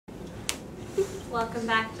Welcome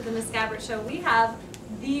back to the Miss Gabbert Show. We have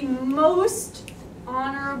the most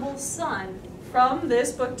honorable son from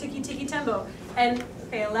this book, Tiki Tiki Tembo. And,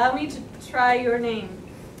 okay, allow me to try your name.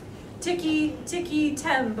 Tiki Tiki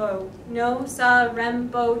Tembo, no sa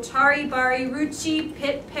rembo, chari bari ruchi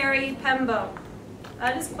pit peri pembo.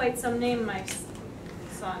 That is quite some name, my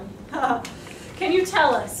son. Can you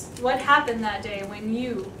tell us what happened that day when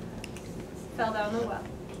you fell down the well?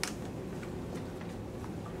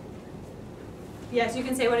 Yes, you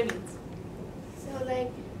can say what it means. So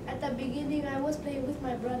like at the beginning I was playing with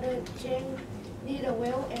my brother Cheng near the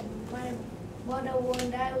well, and my mother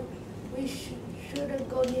warned that we shouldn't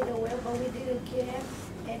go near the well, but we didn't care.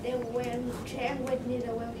 And then when Cheng went near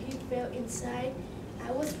the well, he fell inside.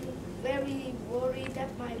 I was very worried that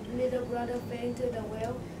my little brother fell into the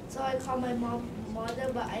well, so I called my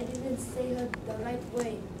mother, but I didn't say her the right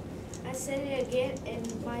way. I said it again,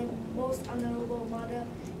 and my most honorable mother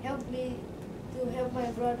helped me to help my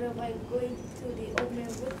brother by going to the old man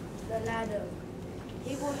with the ladder.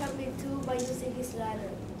 He will help me too by using his ladder.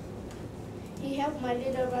 He helped my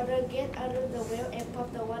little brother get out of the well and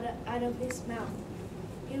pop the water out of his mouth.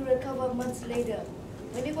 He recovered months later.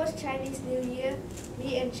 When it was Chinese New Year,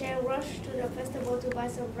 me and Chen rushed to the festival to buy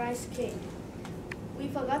some rice cake. We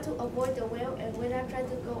forgot to avoid the well, and when I tried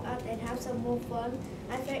to go out and have some more fun,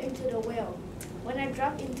 I fell into the well. When I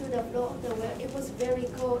dropped into the floor of the well, it was very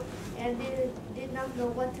cold and did not know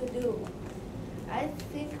what to do. I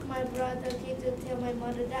think my brother came to tell my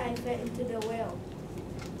mother that I fell into the well.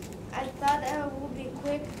 I thought I would be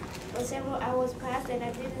quick, but several hours passed and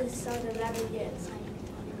I didn't saw the ladder yet.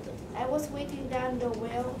 I was waiting down the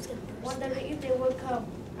well, wondering if they would come.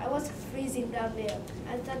 I was freezing down there.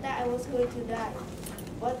 I thought that I was going to die.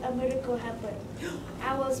 But a miracle happened.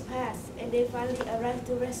 Hours passed and they finally arrived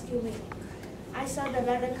to rescue me. I saw the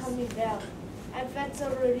ladder coming down. I felt so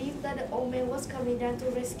relieved that the old man was coming down to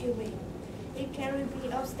rescue me. He carried me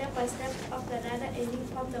up step by step up the ladder, and he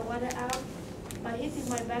pumped the water out by hitting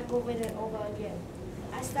my back over and over again.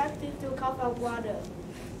 I started to cough up water,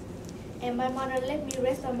 and my mother let me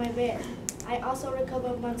rest on my bed. I also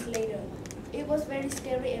recovered months later. It was very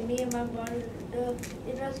scary, and me and my brother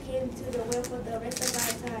didn't came to the well for the rest of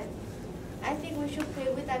our time. I think we should play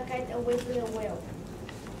with our kite away from the well.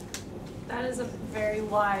 That is a very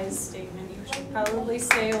wise statement. You should probably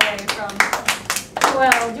stay away from the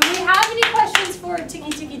well. Do we have any questions for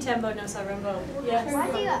Tiki Tiki Tembo no Sarumbo? Yes. Why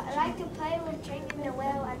do you like to play with Cheng in the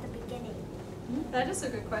well at the beginning? That is a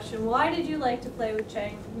good question. Why did you like to play with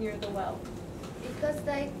Cheng near the well? Because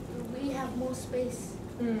we have more space.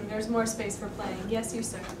 There's more space for playing. Yes, you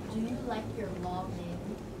sir. Do you like your mom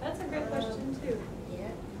name? That's a great question too.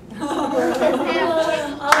 Yeah.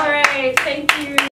 All right, thank you.